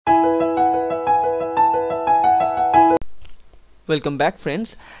Welcome back,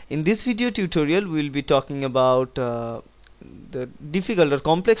 friends. In this video tutorial we will be talking about the difficult or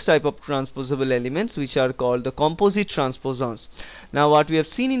complex type of transposable elements which are called the composite transposons. Now what we have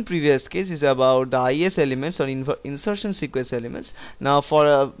seen in previous case is about the IS elements or insertion sequence elements. Now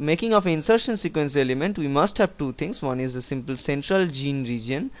for making of insertion sequence element we must have two things. One is the simple central gene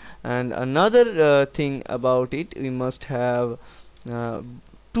region, and another thing about it, we must have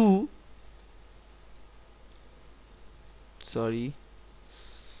two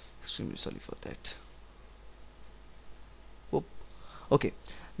extremely sorry for that. Okay,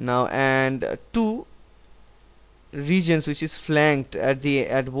 now and two regions which is flanked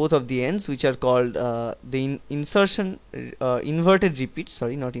at both of the ends, which are called the insertion inverted repeat,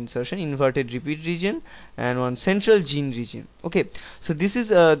 sorry, not insertion, inverted repeat region, and one central gene region. Okay, so this is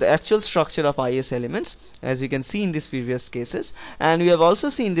the actual structure of IS elements, as we can see in these previous cases. And we have also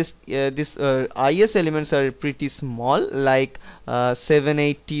seen this IS elements are pretty small, like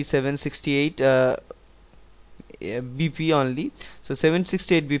 780 768 BP only. So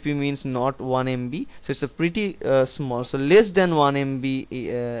 768 BP means not 1 MB, so it's a pretty small, so less than 1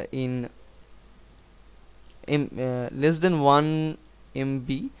 MB less than 1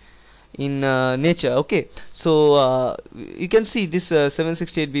 MB in nature. Okay, so you can see this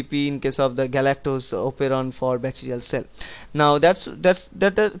 768 BP in case of the galactose operon for bacterial cell. Now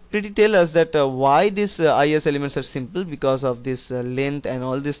that pretty tell us that why these IS elements are simple, because of this length and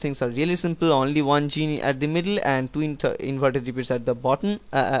all these things are really simple. Only one gene at the middle and two inverted repeats at the bottom,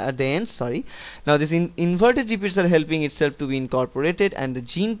 at the ends, sorry. Now this inverted repeats are helping itself to be incorporated, and the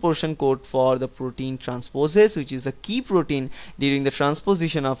gene portion code for the protein transposase, which is a key protein during the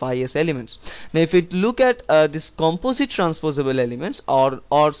transposition of IS elements. Now if we look at this composite transposable elements,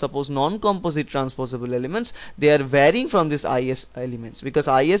 or suppose non-composite transposable elements, they are varying from this IS elements, because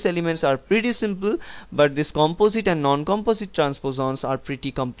IS elements are pretty simple, but this composite and non-composite transposons are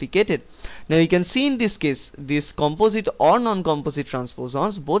pretty complicated. Now you can see in this case, this composite or non-composite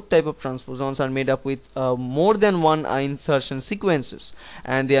transposons, both type of transposons are made up with more than one insertion sequences,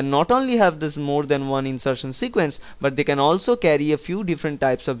 and they are not only have this more than one insertion sequence, but they can also carry a few different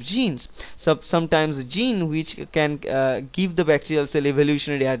types of genes. Sometimes a gene which can give the bacterial cell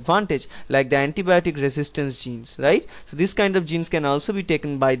evolutionary advantage, like the antibiotic resistance genes, right? So this kind of genes can also be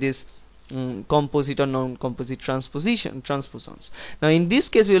taken by this composite or non-composite transposons. Now in this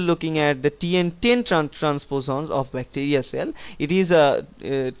case we are looking at the TN10 transposons of bacteria cell. It is a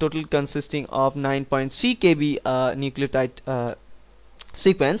total consisting of 9.3 kb nucleotide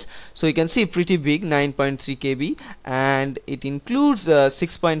sequence, so you can see pretty big, 9.3 kb, and it includes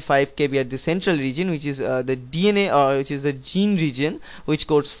 6.5 kb at the central region, which is the DNA, or which is the gene region which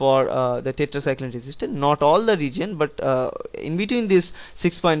codes for the tetracycline resistant. Not all the region, but in between this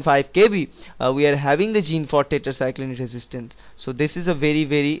 6.5 kb we are having the gene for tetracycline resistant. So this is a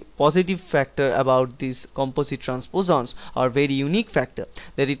very positive factor about these composite transposons, or very unique factor,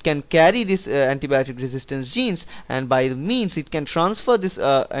 that it can carry this antibiotic resistance genes, and by the means it can transfer this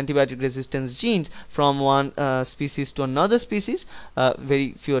antibiotic resistance genes from one species to another species,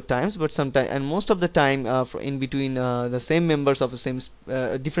 very few times, but sometimes, and most of the time in between the same members of the same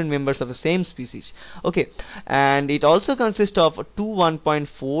different members of the same species. Okay, and it also consists of two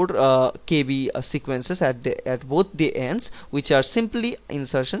 1.4 kb sequences at both the ends, which are simply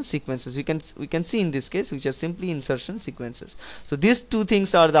insertion sequences. We can see in this case, which are simply insertion sequences. So these two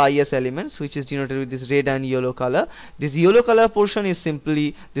things are the IS elements, which is denoted with this red and yellow color. This yellow color portion is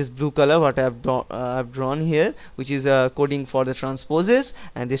simply this blue color what I have drawn here, which is coding for the transposase,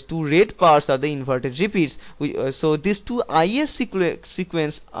 and these two red parts are the inverted repeats. So these two IS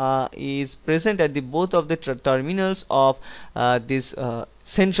sequence is present at the both of the terminals of this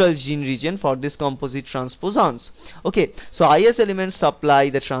central gene region for this composite transposons. Okay, so IS elements supply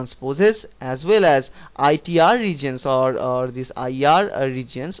the transposase as well as ITR regions, or this IR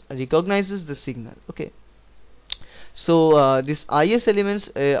regions recognizes the signal. Okay, so these IS elements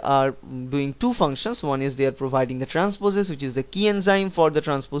are doing two functions. One is they are providing the transposase, which is the key enzyme for the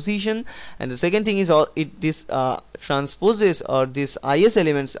transposition, and the second thing is this transposase, or these IS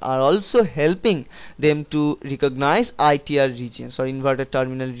elements are also helping them to recognize ITR regions, or inverted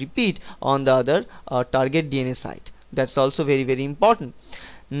terminal repeat, on the other target DNA site. That's also very important.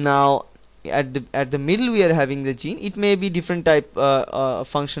 Now at the middle we are having the gene. It may be different type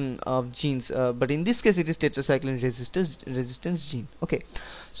function of genes, but in this case it is tetracycline resistance gene. Okay,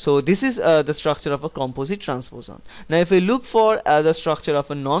 so this is the structure of a composite transposon. Now if we look for the structure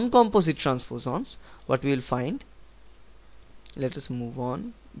of a non-composite transposons, what we will find, let us move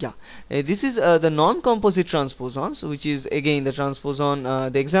on. Yeah, this is the non-composite transposons, which is again the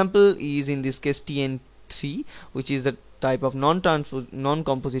transposon. The example is in this case TN3, which is the type of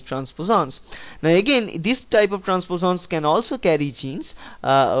non-composite transposons. Now again, this type of transposons can also carry genes.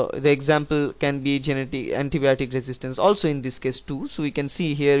 The example can be genetic antibiotic resistance also in this case too. So we can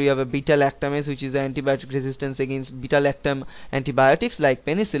see here we have a beta lactamase, which is the antibiotic resistance against beta lactam antibiotics like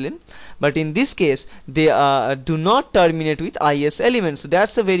penicillin, but in this case they do not terminate with IS elements. So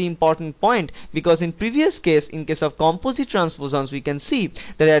that's a very important point, because in previous case, in case of composite transposons, we can see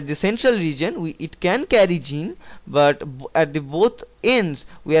that at the central region it can carry gene, but at the both ends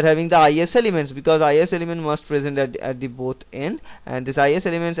we are having the IS elements, because IS element must present at the both end, and this IS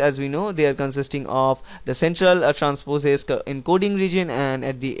elements, as we know, they are consisting of the central transposase encoding region, and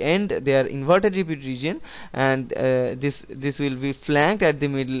at the end they are inverted repeat region, and this will be flanked at the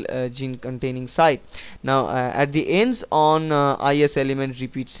middle gene containing site. Now at the ends on IS element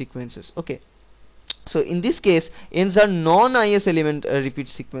repeat sequences. Okay, so in this case ends are non-IS element repeat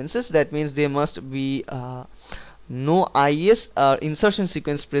sequences. That means there must be no IS insertion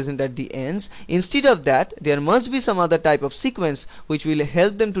sequence present at the ends. Instead of that, there must be some other type of sequence which will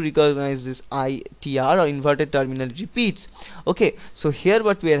help them to recognize this ITR or inverted terminal repeats. Okay, so here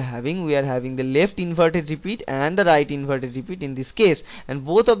what we are having the left inverted repeat and the right inverted repeat in this case, and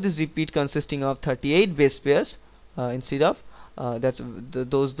both of these repeat consisting of 38 base pairs instead of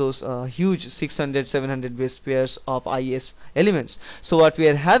those huge 600-700 base pairs of IS elements. So what we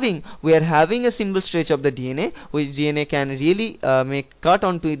are having a single stretch of the DNA, which DNA can really make cut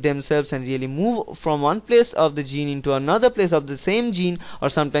onto themselves and really move from one place of the gene into another place of the same gene, or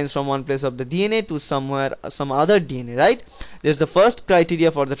sometimes from one place of the DNA to some other DNA, right? There's the first criteria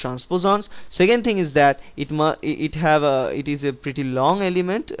for the transposons. Second thing is that it is a pretty long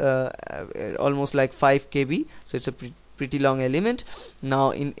element, almost like 5 kb, so it's a pretty long element.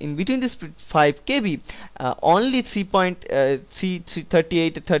 Now in between this 5 kb, only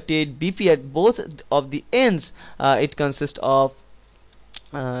 38 bp at both of the ends, it consists of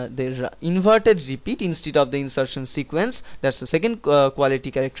the inverted repeat instead of the insertion sequence. That's the second quality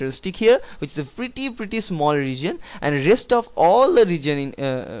characteristic here, which is a pretty small region, and rest of all the region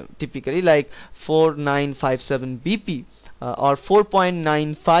in typically like 4957 bp or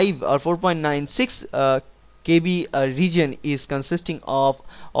 4.95 or 4.96 kb region is consisting of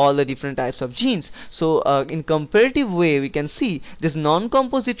all the different types of genes. So in comparative way, we can see this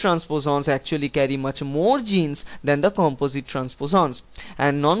non-composite transposons actually carry much more genes than the composite transposons,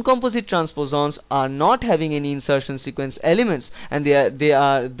 and non-composite transposons are not having any insertion sequence elements, and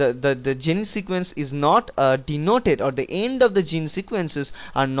the gene sequence is not denoted, or the end of the gene sequences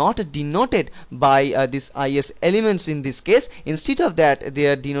are not denoted by this IS elements in this case. Instead of that, they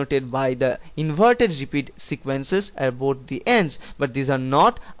are denoted by the inverted repeat sequences at both the ends, but these are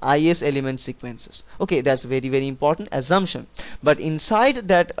not IS element sequences. Okay, that's very important assumption. But inside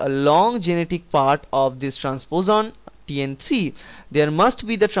that long genetic part of this transposon TN3, there must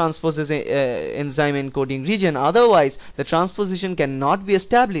be the transposase enzyme encoding region, otherwise the transposition cannot be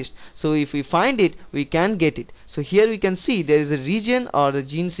established. So if we find it, we can get it. So here we can see there is a region or the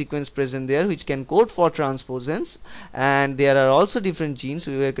gene sequence present there which can code for transposons, and there are also different genes.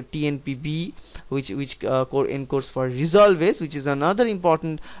 We have TNPB which encodes for resolvase, which is another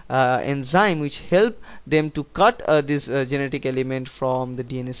important enzyme which help them to cut this genetic element from the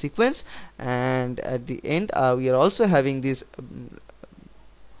DNA sequence. And at the end we are also having this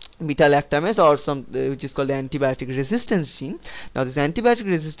beta lactamase, or some which is called the antibiotic resistance gene. Now these antibiotic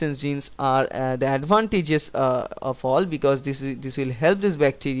resistance genes are the advantageous of all, because this will help this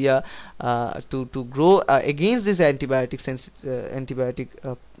bacteria to grow against this antibiotic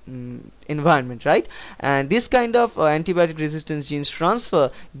environment, right? And this kind of antibiotic resistance genes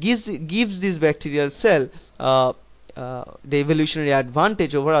transfer gives this bacterial cell the evolutionary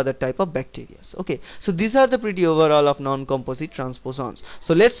advantage over other type of bacteria. Okay, so these are the pretty overall of non-composite transposons.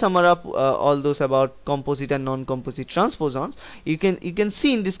 So let's sum up all those about composite and non-composite transposons. You can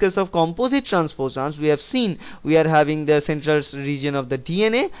see in this case of composite transposons, we have seen we are having the central region of the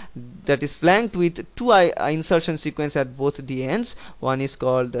DNA that is flanked with two insertion sequence at both the ends. One is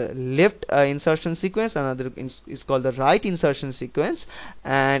called the left insertion sequence, another is called the right insertion sequence,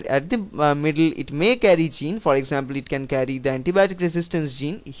 and at the middle it may carry gene. For example, it can carry the antibiotic resistance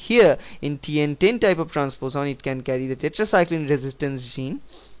gene. Here in TN10 type of transposon, it can carry the tetracycline resistance gene.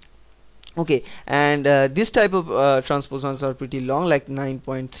 Okay, and this type of transposons are pretty long, like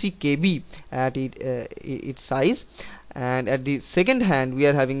 9.3 kb at its size, and at the second hand we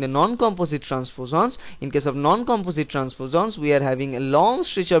are having the non-composite transposons. In case of non-composite transposons, we are having a long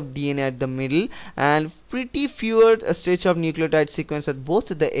stretch of DNA at the middle and pretty fewer stretch of nucleotide sequence at both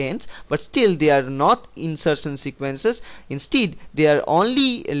the ends, but still they are not insertion sequences. Instead they are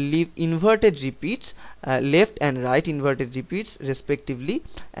only inverted repeats, left and right inverted repeats respectively,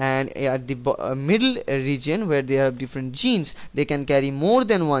 and at the middle region where they have different genes, they can carry more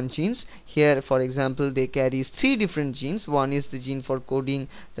than one genes. Here for example they carry 3 different genes. One is the gene for coding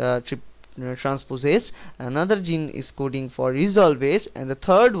transposase, another gene is coding for resolvase, and the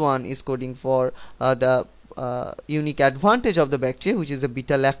third one is coding for the unique advantage of the bacteria, which is the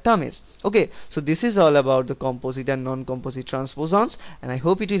beta lactamase. Okay, so this is all about the composite and non-composite transposons, and I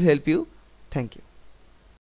hope it will help you. Thank you.